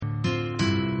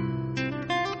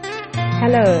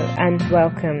Hello and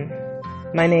welcome.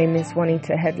 My name is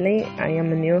Juanita Headley. I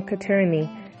am a New York attorney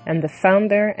and the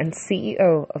founder and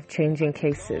CEO of Changing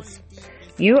Cases.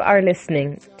 You are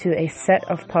listening to a set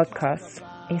of podcasts,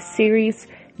 a series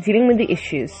dealing with the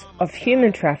issues of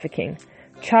human trafficking,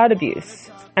 child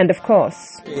abuse, and of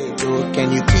course,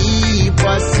 can you keep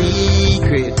a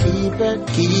secret?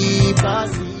 Keep a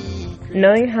secret.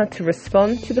 Knowing how to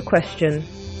respond to the question,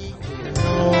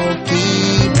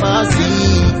 Keep a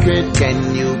secret.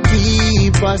 Can you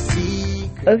keep a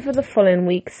secret? Over the following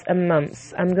weeks and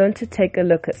months, I'm going to take a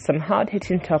look at some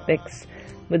hard-hitting topics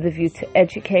with a view to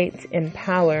educate,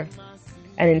 empower,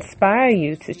 and inspire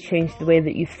you to change the way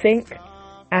that you think,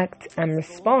 act, and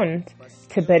respond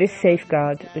to better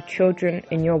safeguard the children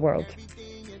in your world.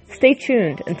 Stay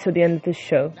tuned until the end of this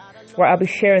show, where I'll be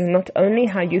sharing not only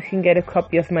how you can get a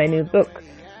copy of my new book,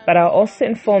 but I'll also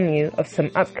inform you of some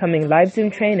upcoming live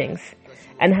Zoom trainings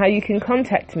and how you can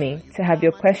contact me to have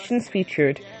your questions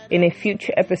featured in a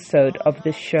future episode of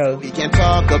this show. We can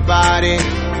talk about it.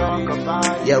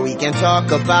 Yeah, we can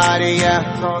talk about it.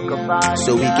 Yeah.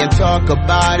 So we can talk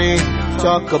about it.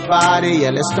 Talk about it. Yeah,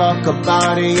 let's talk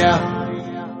about it.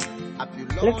 Yeah.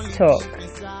 Let's talk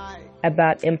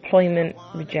about employment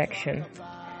rejection.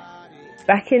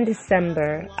 Back in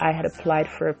December, I had applied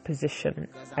for a position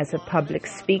as a public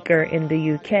speaker in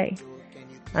the UK.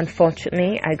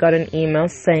 Unfortunately, I got an email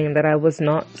saying that I was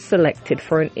not selected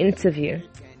for an interview.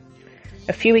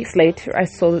 A few weeks later, I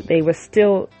saw that they were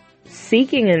still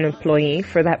seeking an employee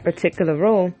for that particular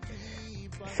role,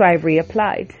 so I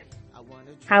reapplied.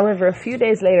 However, a few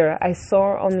days later, I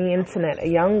saw on the internet a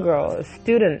young girl, a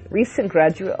student, recent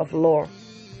graduate of law,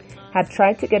 had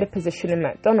tried to get a position in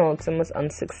McDonald's and was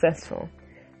unsuccessful.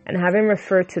 And having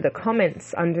referred to the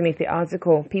comments underneath the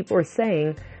article, people were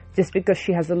saying just because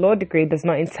she has a law degree does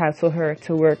not entitle her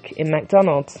to work in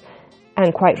McDonald's.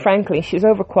 And quite frankly, she's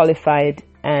overqualified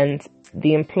and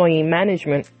the employee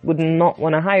management would not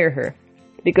want to hire her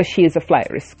because she is a flight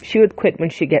risk. She would quit when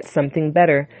she gets something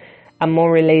better and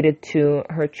more related to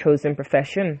her chosen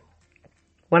profession.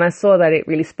 When I saw that, it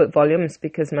really spoke volumes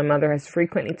because my mother has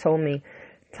frequently told me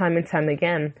time and time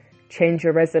again, change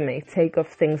your resume, take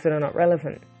off things that are not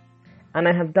relevant. And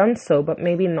I have done so, but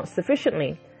maybe not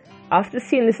sufficiently. After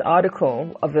seeing this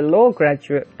article of a law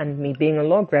graduate and me being a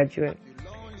law graduate,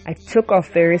 I took off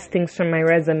various things from my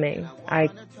resume. I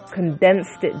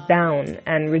condensed it down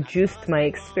and reduced my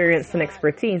experience and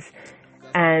expertise.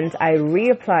 And I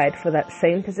reapplied for that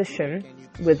same position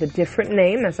with a different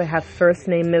name, as I have first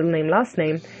name, middle name, last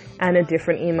name, and a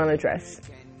different email address.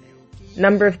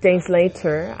 Number of days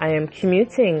later, I am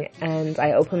commuting and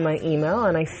I open my email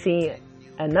and I see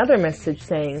another message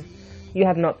saying, you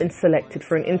have not been selected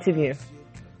for an interview.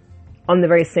 On the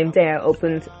very same day, I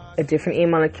opened a different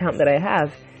email account that I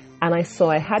have and I saw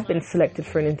I had been selected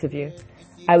for an interview.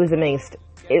 I was amazed.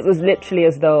 It was literally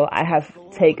as though I have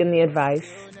taken the advice,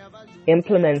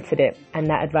 implemented it, and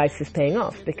that advice is paying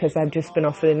off because I've just been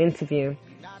offered an interview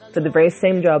for the very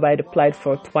same job I'd applied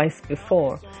for twice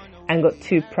before and got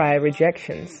 2 prior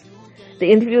rejections. The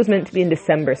interview was meant to be in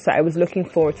December, so I was looking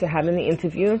forward to having the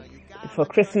interview for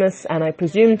Christmas, and I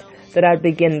presumed that I'd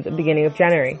begin at the beginning of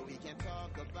January.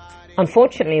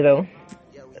 Unfortunately, though,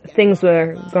 things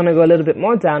were going to go a little bit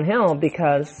more downhill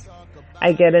because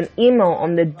I get an email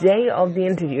on the day of the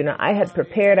interview. Now, I had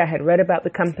prepared, I had read about the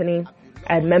company,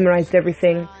 I had memorized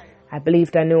everything, I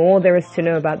believed I knew all there is to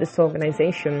know about this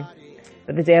organization.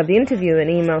 But the day of the interview, an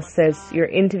email says, your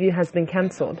interview has been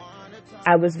cancelled.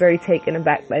 I was very taken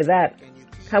aback by that.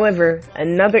 However,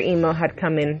 another email had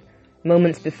come in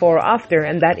moments before or after,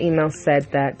 and that email said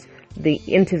that the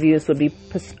interviews would be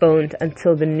postponed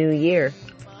until the new year.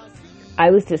 I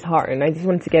was disheartened. I just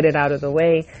wanted to get it out of the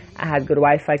way. I had good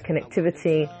Wi-Fi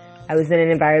connectivity. I was in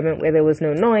an environment where there was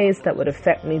no noise that would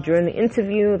affect me during the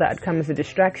interview, that would come as a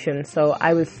distraction. So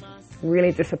I was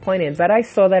really disappointed. But I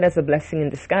saw that as a blessing in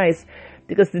disguise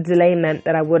because the delay meant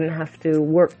that I wouldn't have to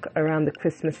work around the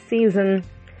Christmas season,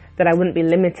 that I wouldn't be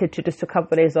limited to just a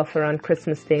couple of days off around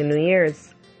Christmas Day and New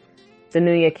Year's. The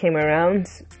new year came around,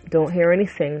 don't hear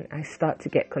anything. I start to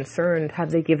get concerned. Have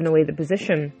they given away the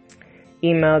position?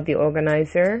 Emailed the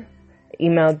organization,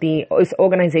 emailed the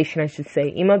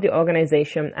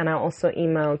organization, and I also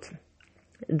emailed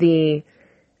the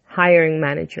hiring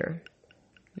manager.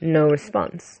 No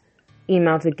response.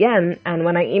 Emailed again, and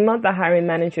when I emailed the hiring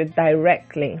manager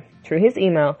directly through his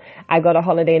email, I got a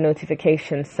holiday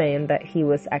notification saying that he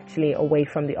was actually away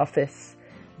from the office.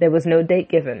 There was no date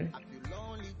given.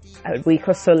 A week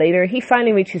or so later, he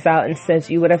finally reaches out and says,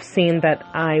 you would have seen that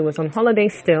I was on holiday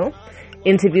still.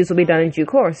 Interviews will be done in due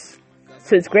course.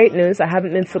 So it's great news. I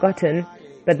haven't been forgotten.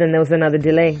 But then there was another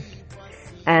delay.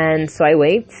 And so I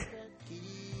wait,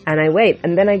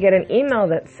 and then I get an email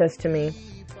that says to me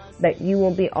that you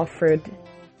will be offered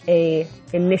a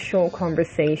initial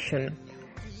conversation.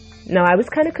 Now, I was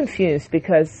kind of confused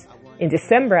because in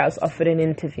December I was offered an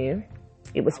interview.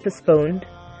 It was postponed.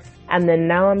 And then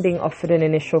now I'm being offered an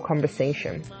initial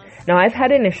conversation. Now, I've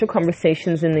had initial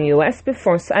conversations in the US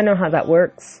before, so I know how that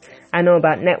works. I know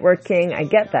about networking. I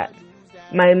get that.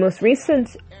 My most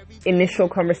recent initial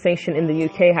conversation in the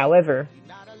UK, however,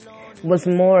 was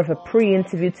more of a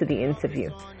pre-interview to the interview.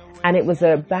 And it was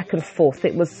a back and forth.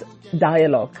 It was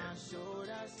dialogue.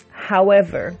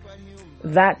 However,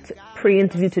 that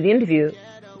pre-interview to the interview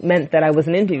meant that I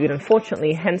wasn't interviewed,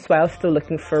 unfortunately, hence why I was still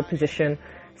looking for a position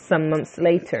some months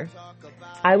later.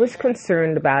 I was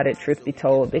concerned about it, truth be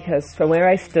told, because from where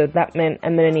I stood, that meant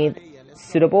I'm going to need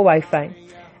suitable Wi-Fi.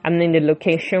 I'm going to need a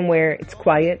location where it's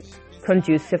quiet,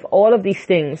 conducive, all of these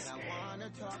things.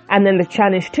 And then the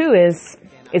challenge too is,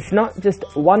 it's not just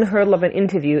one hurdle of an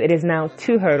interview, it is now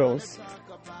two hurdles.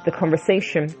 The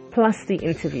conversation plus the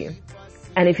interview.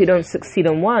 And if you don't succeed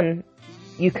on one,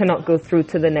 you cannot go through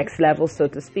to the next level, so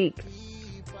to speak.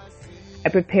 I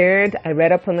prepared, I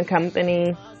read up on the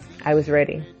company, I was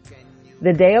ready.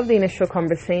 The day of the initial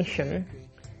conversation,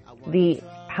 the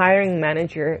hiring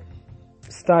manager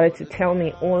started to tell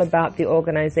me all about the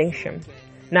organization.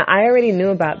 Now, I already knew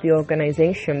about the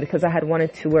organization because I had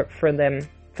wanted to work for them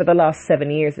for the last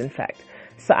 7 years, in fact.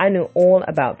 So I knew all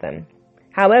about them.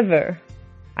 However,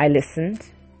 I listened,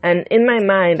 and in my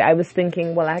mind, I was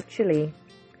thinking, well, actually,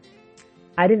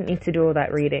 I didn't need to do all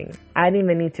that reading. I didn't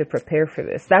even need to prepare for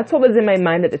this. That's what was in my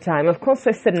mind at the time. Of course,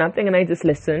 I said nothing and I just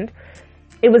listened.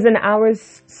 It was an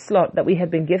hour's slot that we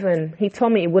had been given. He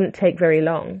told me it wouldn't take very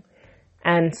long.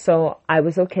 And so I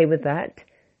was okay with that.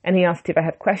 And he asked if I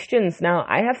had questions. Now,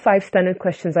 I have 5 standard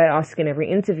questions I ask in every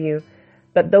interview,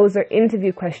 but those are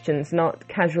interview questions, not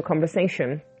casual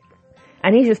conversation.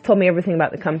 And he just told me everything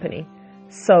about the company.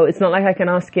 So it's not like I can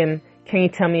ask him, can you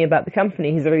tell me about the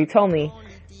company? He's already told me.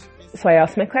 So I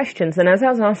asked my questions. And as I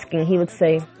was asking, he would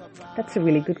say, that's a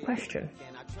really good question.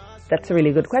 That's a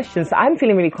really good question. So I'm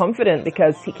feeling really confident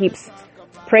because he keeps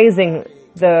praising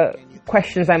the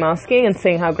questions I'm asking and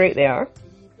saying how great they are.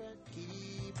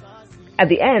 At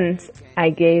the end, I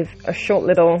gave a short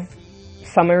little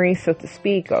summary, so to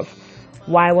speak, of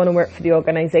why I want to work for the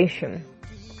organization.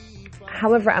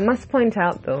 However, I must point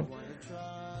out, though,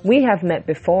 we have met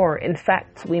before. In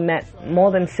fact, we met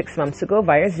more than 6 months ago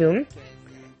via Zoom.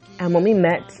 And when we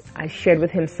met, I shared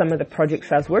with him some of the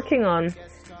projects I was working on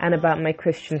and about my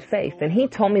Christian faith. And he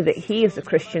told me that he is a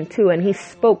Christian too, and he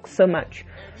spoke so much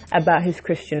about his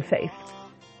Christian faith.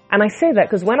 And I say that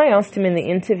because when I asked him in the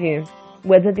interview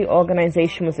whether the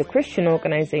organization was a Christian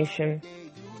organization,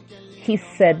 he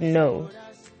said no.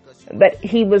 But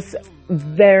he was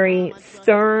very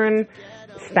stern,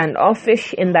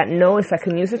 standoffish in that no, if I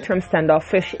can use the term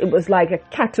standoffish, it was like a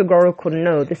categorical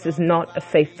no, this is not a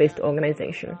faith-based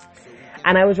organization.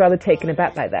 And I was rather taken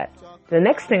aback by that. The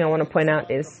next thing I want to point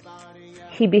out is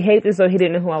he behaved as though he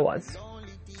didn't know who I was.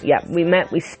 Yeah, we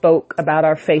met, we spoke about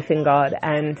our faith in God,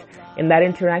 and in that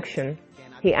interaction,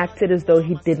 he acted as though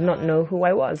he did not know who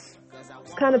I was.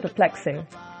 It's kind of perplexing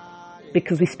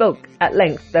because we spoke at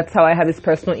length. That's how I have his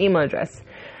personal email address.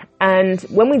 And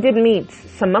when we did meet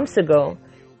some months ago,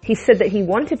 he said that he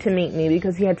wanted to meet me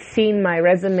because he had seen my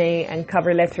resume and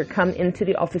cover letter come into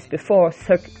the office before,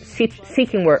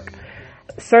 seeking work,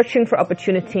 searching for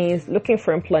opportunities, looking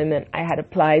for employment. I had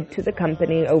applied to the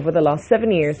company over the last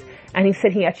 7 years, and he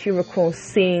said he actually recalls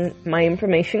seeing my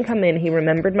information come in. He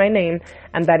remembered my name,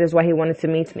 and that is why he wanted to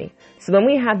meet me. So when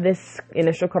we had this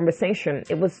initial conversation,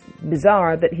 it was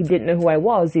bizarre that he didn't know who I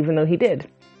was, even though he did.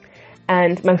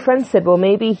 And my friend said, well,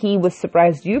 maybe he was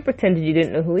surprised you pretended you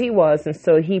didn't know who he was, and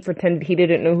so he pretended he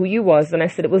didn't know who you was. And I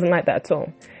said, it wasn't like that at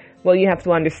all. What you have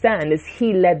to understand is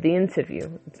he led the interview.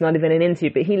 It's not even an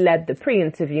interview, but he led the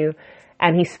pre-interview,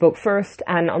 and he spoke first,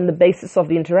 and on the basis of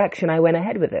the interaction, I went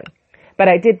ahead with it. But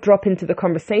I did drop into the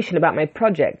conversation about my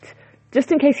project,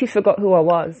 just in case he forgot who I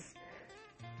was.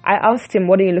 I asked him,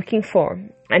 what are you looking for?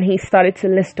 And he started to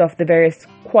list off the various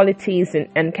qualities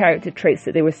and character traits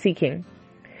that they were seeking.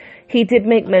 He did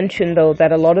make mention, though,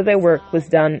 that a lot of their work was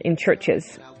done in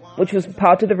churches, which was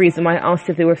part of the reason why I asked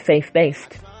if they were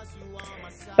faith-based.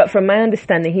 But from my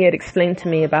understanding, he had explained to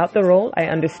me about the role. I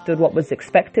understood what was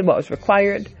expected, what was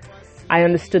required. I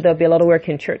understood there would be a lot of work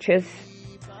in churches.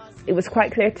 It was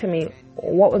quite clear to me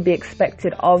what would be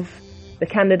expected of the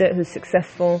candidate who's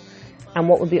successful and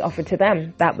what would be offered to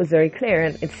them. That was very clear,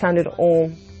 and it sounded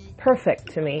all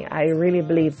perfect to me. I really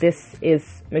believe this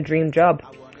is my dream job.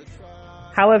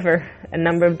 However, a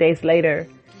number of days later,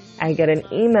 I get an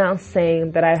email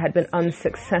saying that I had been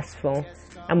unsuccessful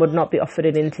and would not be offered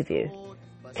an interview.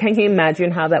 Can you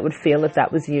imagine how that would feel if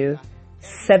that was you?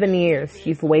 7 years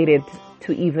you've waited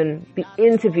to even be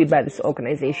interviewed by this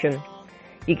organization.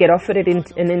 You get offered an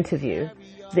interview.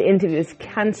 The interview is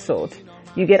cancelled.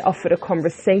 You get offered a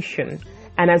conversation.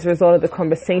 And as a result of the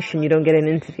conversation, you don't get an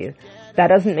interview. That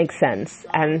doesn't make sense.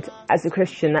 And as a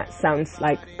Christian, that sounds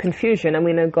like confusion. And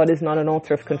we know God is not an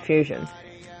author of confusion.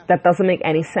 That doesn't make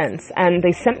any sense. And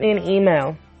they sent me an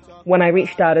email when I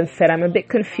reached out and said, I'm a bit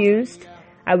confused.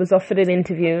 I was offered an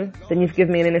interview. Then you've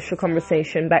given me an initial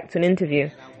conversation back to an interview.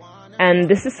 And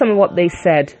this is some of what they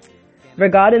said.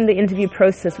 Regarding the interview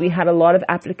process, we had a lot of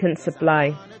applicants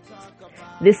apply.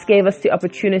 This gave us the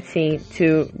opportunity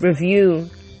to review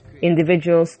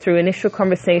individuals through initial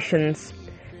conversations,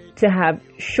 to have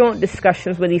short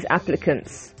discussions with these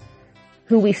applicants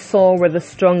who we saw were the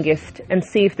strongest and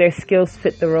see if their skills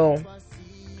fit the role.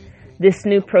 This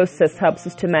new process helps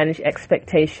us to manage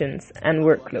expectations and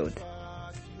workload.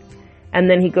 And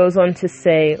then he goes on to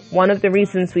say, one of the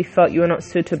reasons we felt you were not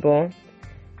suitable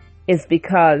is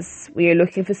because we are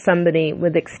looking for somebody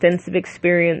with extensive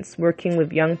experience working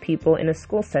with young people in a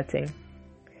school setting.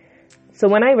 So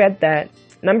when I read that,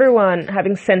 number one,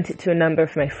 having sent it to a number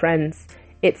of my friends,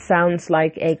 it sounds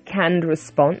like a canned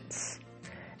response.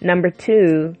 Number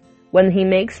two, when he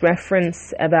makes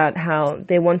reference about how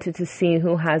they wanted to see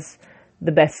who has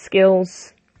the best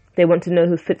skills, they want to know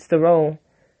who fits the role,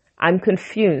 I'm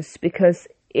confused, because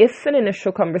if an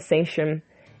initial conversation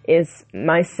is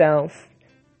myself,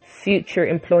 future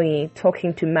employee,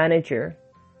 talking to manager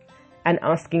and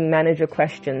asking manager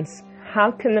questions,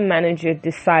 how can the manager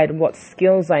decide what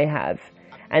skills I have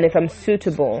and if I'm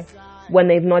suitable when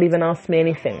they've not even asked me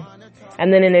anything?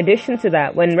 And then in addition to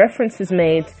that, when reference is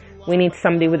made, we need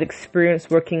somebody with experience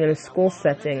working in a school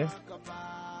setting.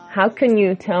 How can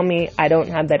you tell me I don't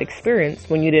have that experience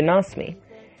when you didn't ask me?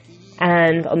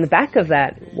 And on the back of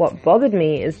that, what bothered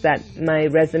me is that my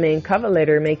resume and cover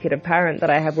letter make it apparent that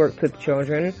I have worked with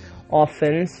children,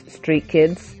 orphans, street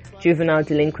kids, juvenile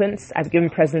delinquents. I've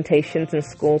given presentations in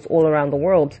schools all around the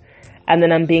world. And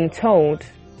then I'm being told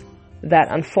that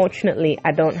unfortunately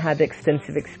I don't have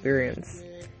extensive experience.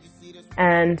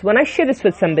 And when I shared this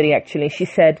with somebody, actually, she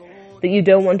said that you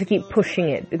don't want to keep pushing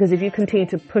it, because if you continue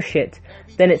to push it,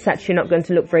 then it's actually not going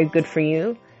to look very good for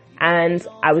you. And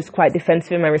I was quite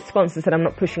defensive in my response and said, I'm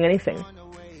not pushing anything.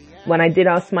 When I did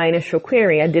ask my initial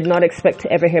query, I did not expect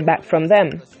to ever hear back from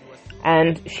them.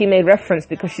 And she made reference,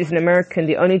 because she's an American,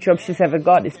 the only job she's ever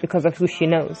got is because of who she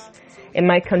knows. In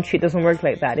my country, it doesn't work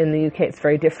like that. In the UK, it's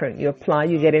very different. You apply,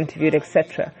 you get interviewed,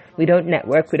 etc. We don't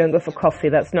network, we don't go for coffee.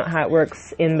 That's not how it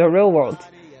works in the real world.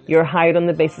 You're hired on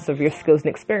the basis of your skills and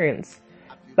experience.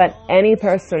 But any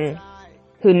person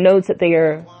who knows that they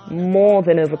are more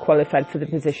than overqualified for the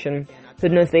position, who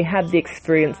knows they have the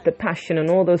experience, the passion and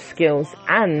all those skills,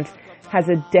 and has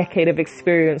a decade of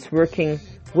experience working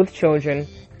with children,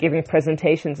 giving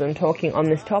presentations and talking on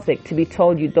this topic, to be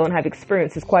told you don't have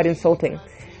experience is quite insulting.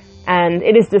 And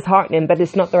it is disheartening, but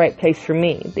it's not the right place for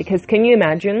me. Because can you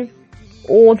imagine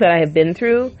all that I have been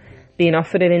through, being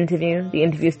offered an interview, the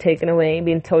interview is taken away,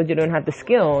 being told you don't have the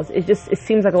skills? It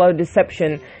seems like a lot of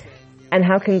deception. And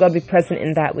how can God be present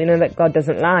in that? We know that God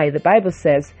doesn't lie. The Bible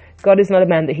says God is not a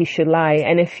man that he should lie.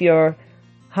 And if your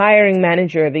hiring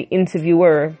manager, the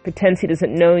interviewer, pretends he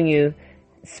doesn't know you,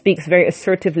 speaks very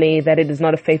assertively that it is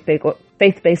not a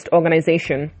faith-based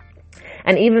organization,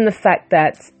 and even the fact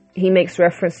that he makes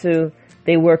reference to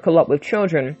they work a lot with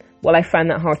children, well, I find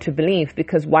that hard to believe,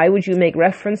 because why would you make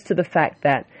reference to the fact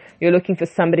that you're looking for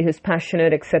somebody who's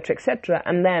passionate, etc.,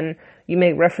 and then you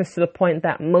make reference to the point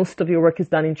that most of your work is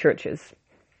done in churches?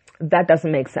 That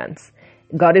doesn't make sense.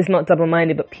 God is not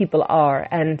double-minded, but people are.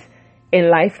 And in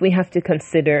life, we have to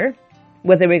consider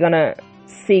whether we're going to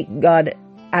seek God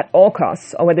at all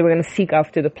costs, or whether we're going to seek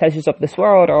after the pleasures of this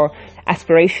world, or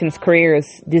aspirations,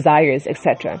 careers, desires,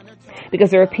 etc. Because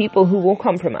there are people who will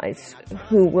compromise,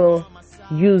 who will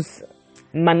use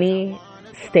money,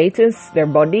 status, their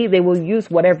body. They will use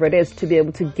whatever it is to be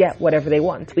able to get whatever they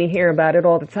want. We hear about it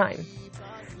all the time.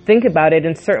 Think about it.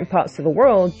 In certain parts of the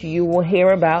world, you will hear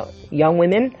about young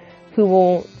women who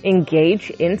will engage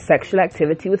in sexual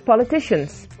activity with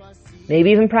politicians,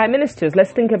 maybe even prime ministers.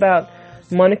 Let's think about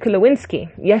Monica Lewinsky.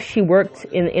 Yes, she worked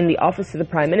in the office of the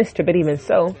prime minister, but even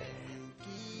so,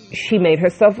 she made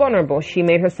herself vulnerable. She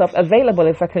made herself available,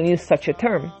 if I can use such a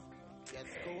term.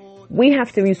 We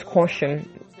have to use caution.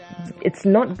 It's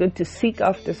not good to seek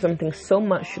after something so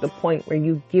much to the point where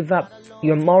you give up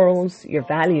your morals, your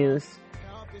values.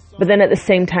 But then at the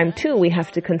same time, too, we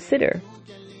have to consider,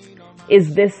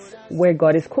 Is this where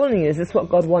God is calling you? Is this what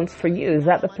God wants for you? Is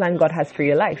that the plan God has for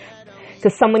your life?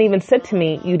 Because someone even said to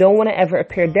me, you don't want to ever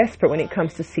appear desperate when it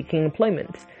comes to seeking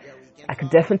employment. I could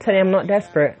definitely tell you I'm not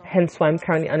desperate, hence why I'm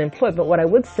currently unemployed. But what I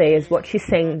would say is what she's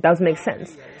saying does make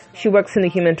sense. She works in the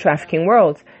human trafficking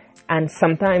world, and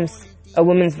sometimes a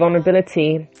woman's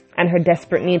vulnerability and her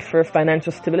desperate need for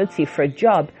financial stability for a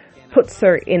job puts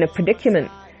her in a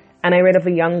predicament. And I read of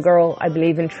a young girl, I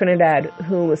believe in Trinidad,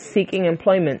 who was seeking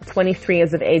employment, 23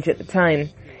 years of age at the time.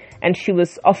 And she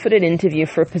was offered an interview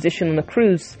for a position on a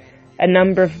cruise. A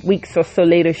number of weeks or so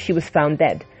later, she was found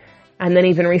dead. And then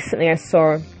even recently I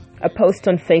saw a post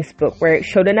on Facebook where it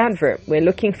showed an advert. We're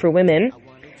looking for women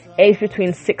aged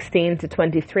between 16 to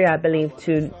 23, I believe,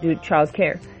 to do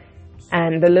childcare.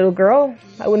 And the little girl,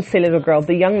 I wouldn't say little girl,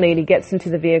 the young lady gets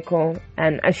into the vehicle,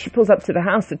 and as she pulls up to the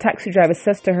house, the taxi driver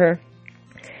says to her,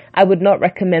 I would not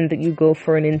recommend that you go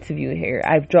for an interview here.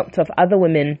 I've dropped off other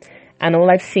women, and all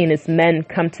I've seen is men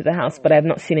come to the house, but I have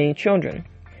not seen any children.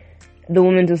 The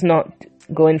woman does not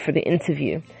go in for the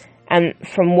interview. And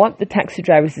from what the taxi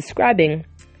driver is describing,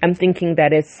 I'm thinking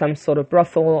that it's some sort of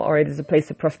brothel, or it is a place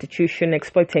of prostitution,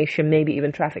 exploitation, maybe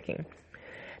even trafficking.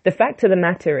 The fact of the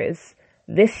matter is,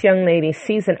 this young lady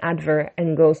sees an advert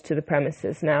and goes to the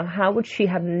premises. Now, how would she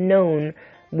have known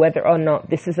whether or not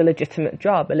this is a legitimate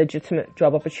job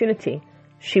opportunity?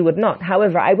 She would not.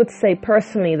 However, I would say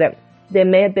personally that there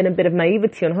may have been a bit of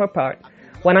naivety on her part.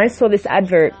 When I saw this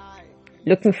advert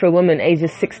looking for a woman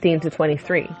ages 16 to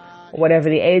 23, or whatever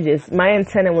the age is, my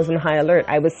antenna was on high alert.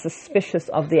 I was suspicious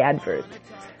of the advert.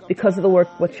 Because of the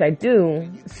work which I do,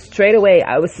 straight away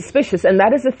I was suspicious. And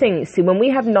that is the thing. You see, when we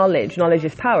have knowledge, knowledge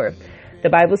is power. The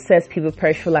Bible says people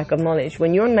perish for lack of knowledge.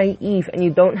 When you're naive and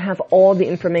you don't have all the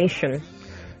information,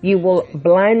 you will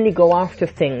blindly go after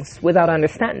things without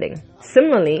understanding.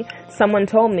 Similarly, someone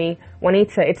told me,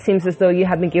 Juanita, it seems as though you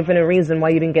have been given a reason why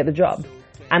you didn't get the job.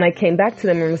 And I came back to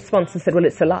them in response and said, well,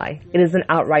 it's a lie. It is an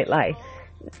outright lie.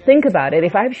 Think about it.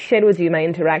 If I've shared with you my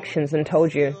interactions and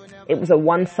told you it was a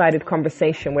one-sided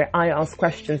conversation where I asked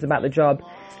questions about the job,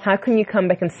 how can you come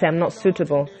back and say I'm not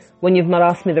suitable when you've not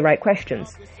asked me the right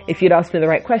questions? If you'd asked me the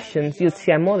right questions, you'd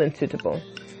see I'm more than suitable.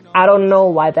 I don't know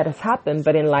why that has happened,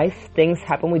 but in life, things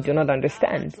happen we do not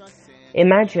understand.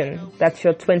 Imagine that's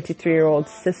your 23-year-old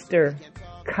sister,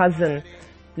 cousin,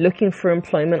 looking for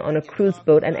employment on a cruise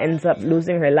boat and ends up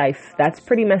losing her life. That's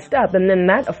pretty messed up. And then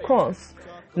that, of course,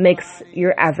 makes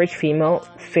your average female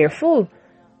fearful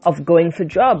of going for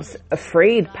jobs,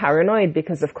 afraid, paranoid,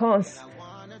 because, of course,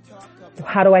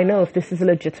 how do I know if this is a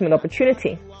legitimate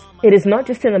opportunity? It is not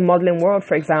just in the modeling world,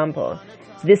 for example.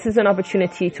 This is an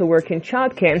opportunity to work in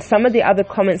childcare. And some of the other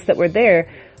comments that were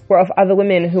there were of other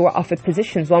women who were offered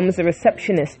positions. One was a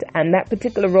receptionist, and that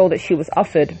particular role that she was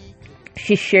offered,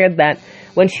 she shared that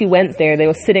when she went there, they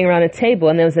were sitting around a table,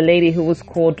 and there was a lady who was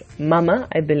called Mama,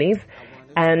 I believe,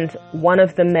 and one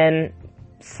of the men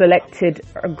selected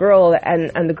a girl,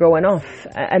 and the girl went off.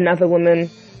 Another woman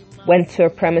went to her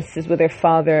premises with her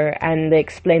father, and they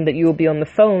explained that you will be on the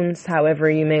phones. However,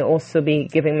 you may also be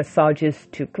giving massages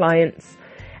to clients.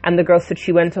 And the girl said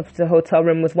she went up to the hotel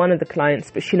room with one of the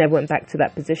clients, but she never went back to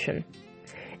that position.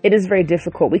 It is very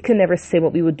difficult. We can never say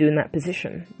what we would do in that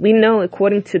position. We know,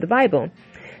 according to the Bible,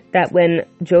 that when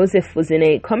Joseph was in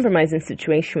a compromising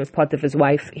situation with Potiphar's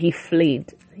wife, he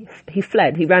fled,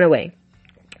 he ran away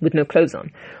with no clothes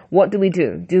on. What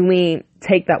do? Do we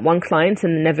take that one client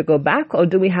and never go back? Or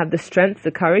do we have the strength,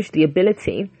 the courage, the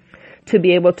ability to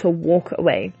be able to walk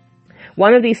away?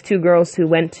 One of these two girls who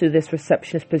went to this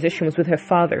receptionist position was with her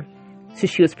father, so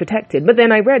she was protected. But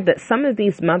then I read that some of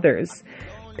these mothers,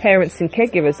 parents and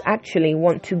caregivers actually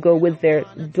want to go with their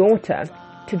daughter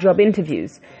to job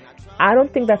interviews. I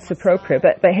don't think that's appropriate,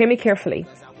 but hear me carefully.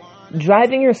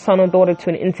 Driving your son or daughter to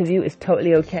an interview is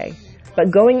totally okay. But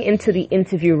going into the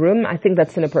interview room, I think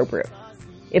that's inappropriate.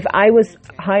 If I was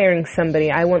hiring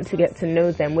somebody, I want to get to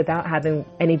know them without having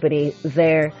anybody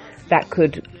there that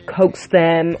could coax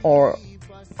them or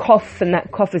cough, and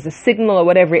that cough is a signal or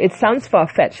whatever. It sounds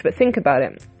far-fetched, but think about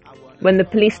it. When the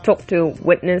police talk to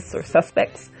witness or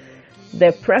suspects,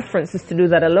 their preference is to do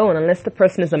that alone. Unless the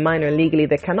person is a minor, legally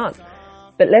they cannot.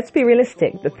 But let's be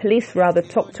realistic. The police rather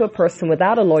talk to a person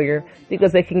without a lawyer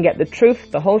because they can get the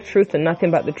truth, the whole truth, and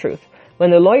nothing but the truth.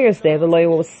 When the lawyer is there, the lawyer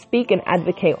will speak and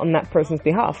advocate on that person's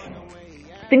behalf.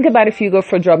 Think about if you go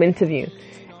for a job interview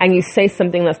and you say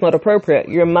something that's not appropriate.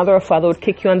 Your mother or father would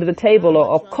kick you under the table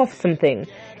or cough something,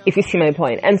 if you see my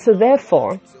point. And so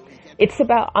therefore, it's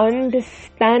about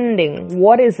understanding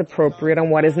what is appropriate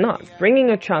and what is not. Bringing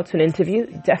a child to an interview,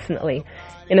 definitely.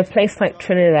 In a place like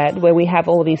Trinidad, where we have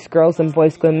all these girls and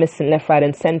boys going missing left, right,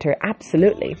 and center,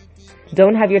 absolutely.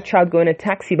 Don't have your child go in a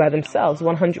taxi by themselves.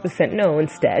 100% no.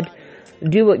 Instead,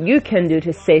 do what you can do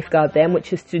to safeguard them,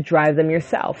 which is to drive them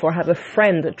yourself, or have a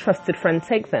friend, a trusted friend,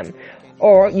 take them.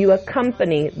 Or you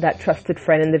accompany that trusted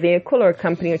friend in the vehicle, or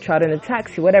accompany your child in a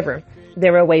taxi, whatever.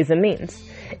 There are ways and means.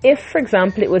 If, for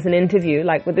example, it was an interview,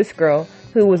 like with this girl,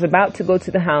 who was about to go to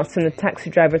the house and the taxi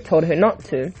driver told her not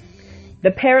to,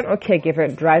 the parent or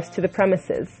caregiver drives to the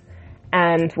premises,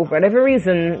 and for whatever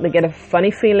reason, they get a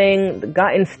funny feeling, the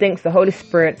gut instincts, the Holy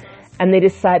Spirit, and they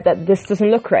decide that this doesn't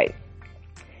look right.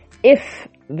 If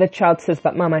the child says,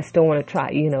 but Mom, I still want to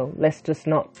try, let's just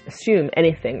not assume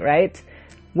anything, right?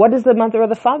 What does the mother or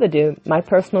the father do? My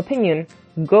personal opinion,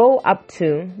 go up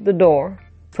to the door,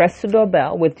 press the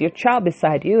doorbell with your child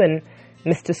beside you, and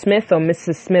Mr. Smith or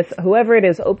Mrs. Smith, whoever it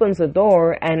is, opens the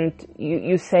door, and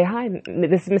you say, hi,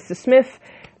 this is Mr. Smith.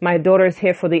 My daughter is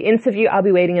here for the interview. I'll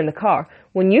be waiting in the car.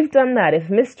 When you've done that, if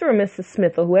Mr. or Mrs.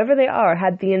 Smith or whoever they are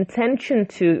had the intention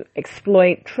to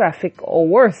exploit, traffic, or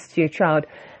worse to your child,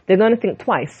 they're going to think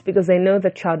twice because they know the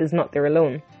child is not there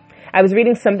alone. I was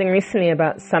reading something recently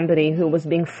about somebody who was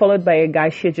being followed by a guy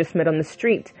she had just met on the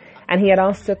street, and he had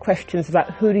asked her questions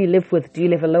about, who do you live with? Do you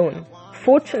live alone?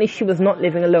 Fortunately, she was not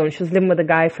living alone. She was living with a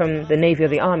guy from the Navy or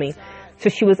the Army, so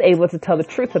she was able to tell the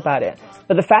truth about it.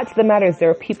 But the fact of the matter is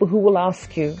there are people who will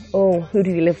ask you, oh, who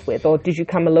do you live with? Or did you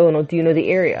come alone? Or do you know the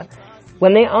area?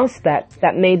 When they ask that,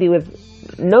 that may be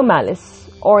with no malice,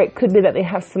 or it could be that they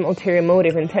have some ulterior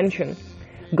motive intention.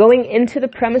 Going into the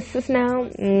premises now,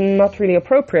 not really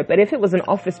appropriate, but if it was an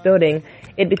office building,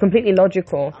 it'd be completely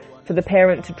logical for the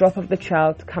parent to drop off the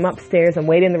child, come upstairs and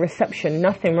wait in the reception.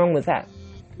 Nothing wrong with that.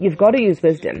 You've got to use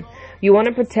wisdom. You want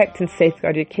to protect and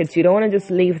safeguard your kids. You don't want to just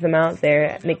leave them out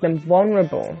there, make them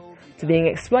vulnerable to being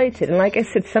exploited. And like I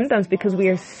said, sometimes because we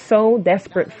are so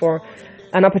desperate for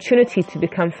an opportunity to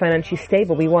become financially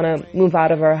stable, we want to move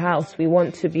out of our house. We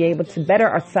want to be able to better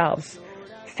ourselves,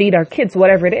 feed our kids,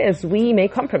 whatever it is, we may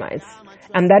compromise.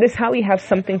 And that is how we have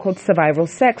something called survival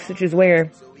sex, which is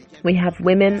where we have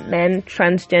women, men,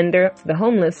 transgender, the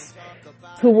homeless,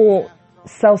 who will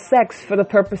sell sex for the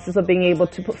purposes of being able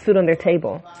to put food on their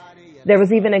table. There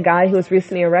was even a guy who was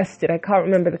recently arrested. I can't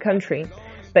remember the country,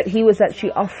 but he was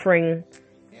actually offering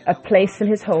a place in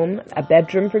his home, a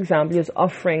bedroom, for example. He was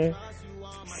offering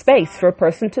space for a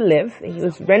person to live. He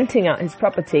was renting out his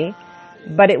property,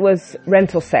 but it was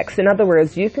rental sex. In other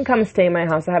words, you can come and stay in my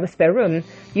house. I have a spare room.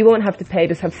 You won't have to pay,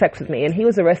 just have sex with me. And he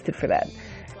was arrested for that.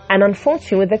 And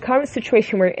unfortunately, with the current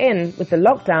situation we're in, with the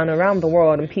lockdown around the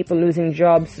world and people losing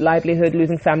jobs, livelihood,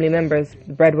 losing family members,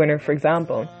 breadwinner, for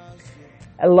example,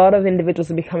 a lot of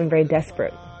individuals are becoming very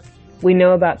desperate. We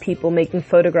know about people making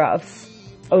photographs,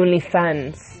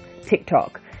 OnlyFans,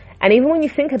 TikTok. And even when you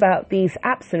think about these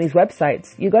apps and these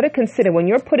websites, you got to consider when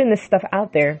you're putting this stuff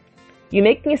out there, you're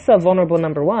making yourself vulnerable,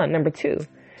 number one. Number two,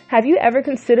 have you ever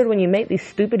considered when you make these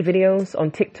stupid videos on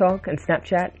TikTok and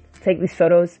Snapchat, take these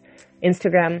photos,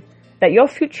 Instagram, that your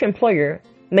future employer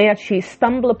may actually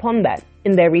stumble upon that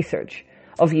in their research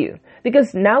of you?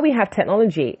 Because now we have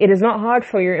technology. It is not hard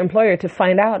for your employer to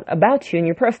find out about you in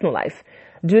your personal life.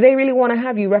 Do they really want to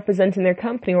have you representing their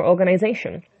company or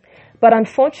organization? But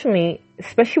unfortunately,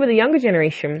 especially with the younger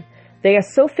generation, they are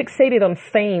so fixated on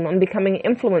fame, on becoming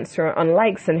an influencer, on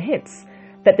likes and hits,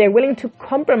 that they're willing to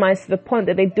compromise to the point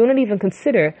that they do not even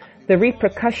consider the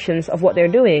repercussions of what they're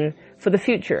doing for the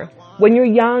future. When you're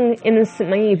young, innocent,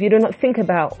 naive, you do not think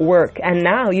about work, and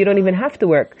now you don't even have to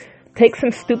work. Take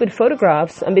some stupid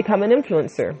photographs and become an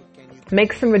influencer.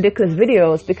 Make some ridiculous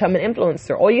videos, become an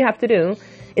influencer. All you have to do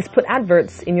is put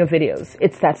adverts in your videos.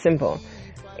 It's that simple.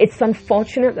 It's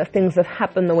unfortunate that things have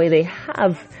happened the way they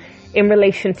have in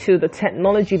relation to the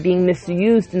technology being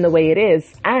misused in the way it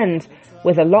is, and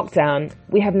with a lockdown,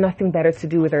 we have nothing better to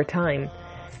do with our time.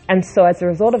 And so as a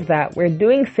result of that, we're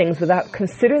doing things without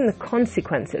considering the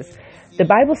consequences. The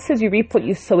Bible says you reap what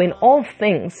you sow. In all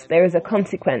things, there is a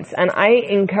consequence. And I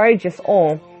encourage us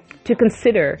all to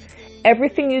consider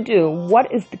everything you do.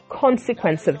 What is the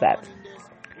consequence of that?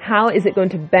 How is it going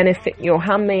to benefit you?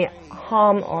 How may it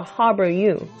harm or harbor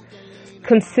you?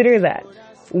 Consider that.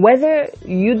 Whether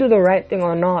you do the right thing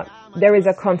or not, there is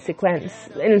a consequence.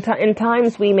 In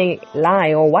times we may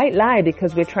lie or white lie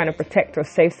because we're trying to protect or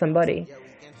save somebody.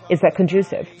 Is that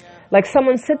conducive? Like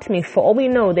someone said to me, for all we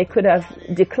know, they could have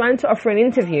declined to offer an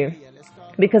interview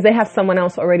because they have someone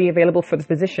else already available for the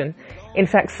position. In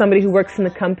fact, somebody who works in the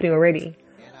company already.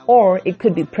 Or it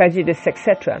could be prejudice,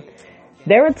 etc.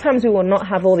 There are times we will not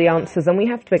have all the answers, and we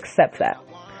have to accept that.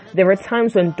 There are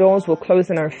times when doors will close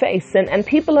in our face, and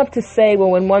people love to say,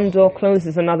 well, when one door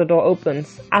closes, another door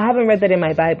opens. I haven't read that in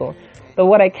my Bible. But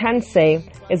what I can say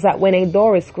is that when a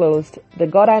door is closed, the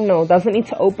God I know doesn't need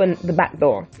to open the back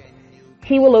door.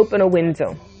 He will open a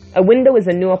window. A window is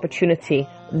a new opportunity.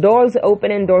 Doors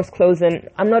opening, doors closing.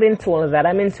 I'm not into all of that.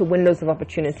 I'm into windows of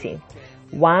opportunity.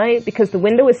 Why? Because the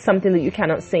window is something that you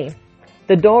cannot see.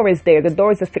 The door is there. The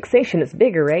door is a fixation. It's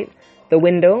bigger, right? The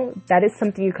window, that is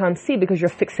something you can't see because you're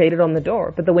fixated on the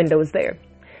door, but the window is there.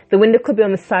 The window could be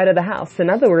on the side of the house. In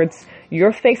other words,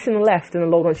 you're facing the left and the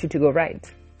Lord wants you to go right.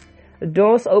 The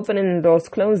doors opening and doors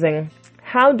closing.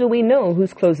 How do we know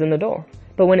who's closing the door?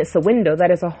 But when it's a window, that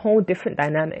is a whole different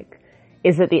dynamic.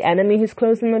 Is it the enemy who's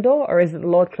closing the door or is it the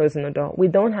Lord closing the door? We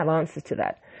don't have answers to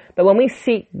that. But when we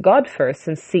seek God first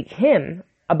and seek Him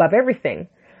above everything,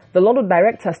 the Lord will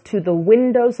direct us to the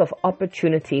windows of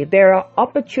opportunity. There are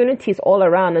opportunities all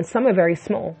around and some are very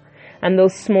small. And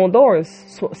those small doors,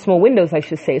 small windows, I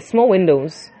should say, small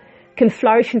windows can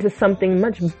flourish into something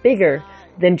much bigger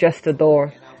than just a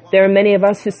door. There are many of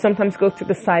us who sometimes go through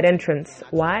the side entrance.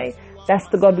 Why? That's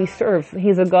the God we serve.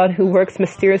 He's a God who works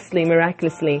mysteriously,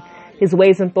 miraculously. His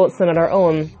ways and thoughts are not our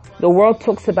own. The world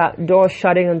talks about doors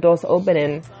shutting and doors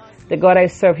opening. The God I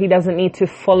serve, He doesn't need to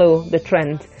follow the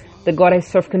trend. The God I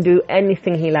serve can do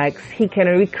anything He likes. He can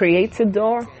recreate a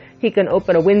door. He can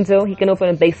open a window. He can open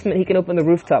a basement. He can open the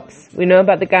rooftops. We know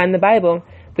about the guy in the Bible.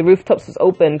 The rooftops was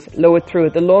opened, lowered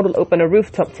through. The Lord will open a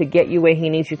rooftop to get you where He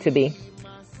needs you to be.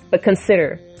 But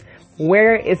consider,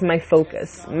 where is my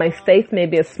focus? My faith may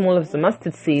be as small as the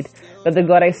mustard seed, but the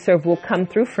God I serve will come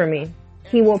through for me.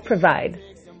 He will provide.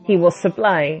 He will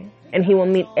supply. And He will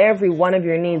meet every one of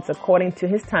your needs according to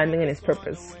His timing and His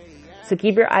purpose. So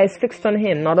keep your eyes fixed on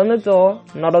Him, not on the door,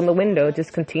 not on the window.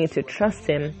 Just continue to trust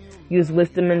Him, use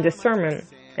wisdom and discernment,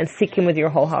 and seek Him with your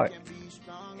whole heart.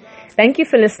 Thank you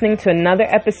for listening to another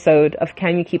episode of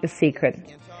Can You Keep a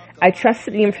Secret? I trust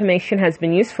that the information has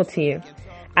been useful to you.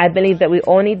 I believe that we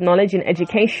all need knowledge and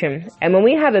education, and when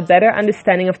we have a better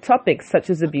understanding of topics such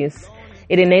as abuse,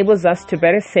 it enables us to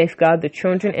better safeguard the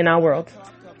children in our world.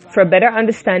 For a better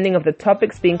understanding of the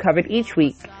topics being covered each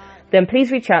week, then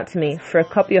please reach out to me for a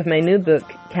copy of my new book,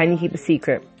 Can You Keep a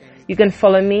Secret? You can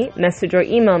follow me, message or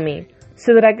email me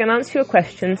so that I can answer your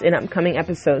questions in upcoming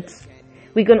episodes.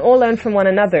 We can all learn from one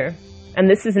another, and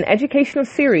this is an educational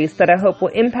series that I hope will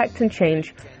impact and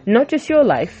change not just your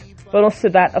life, but also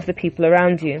that of the people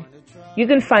around you. You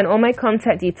can find all my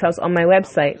contact details on my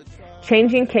website,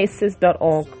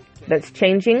 changingcases.org. That's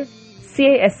changing,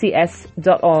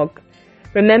 CASES.org.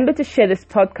 Remember to share this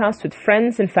podcast with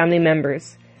friends and family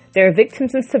members. There are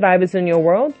victims and survivors in your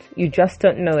world, you just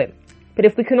don't know it. But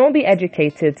if we can all be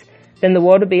educated, then the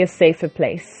world will be a safer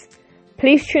place.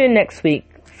 Please tune in next week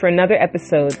for another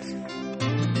episode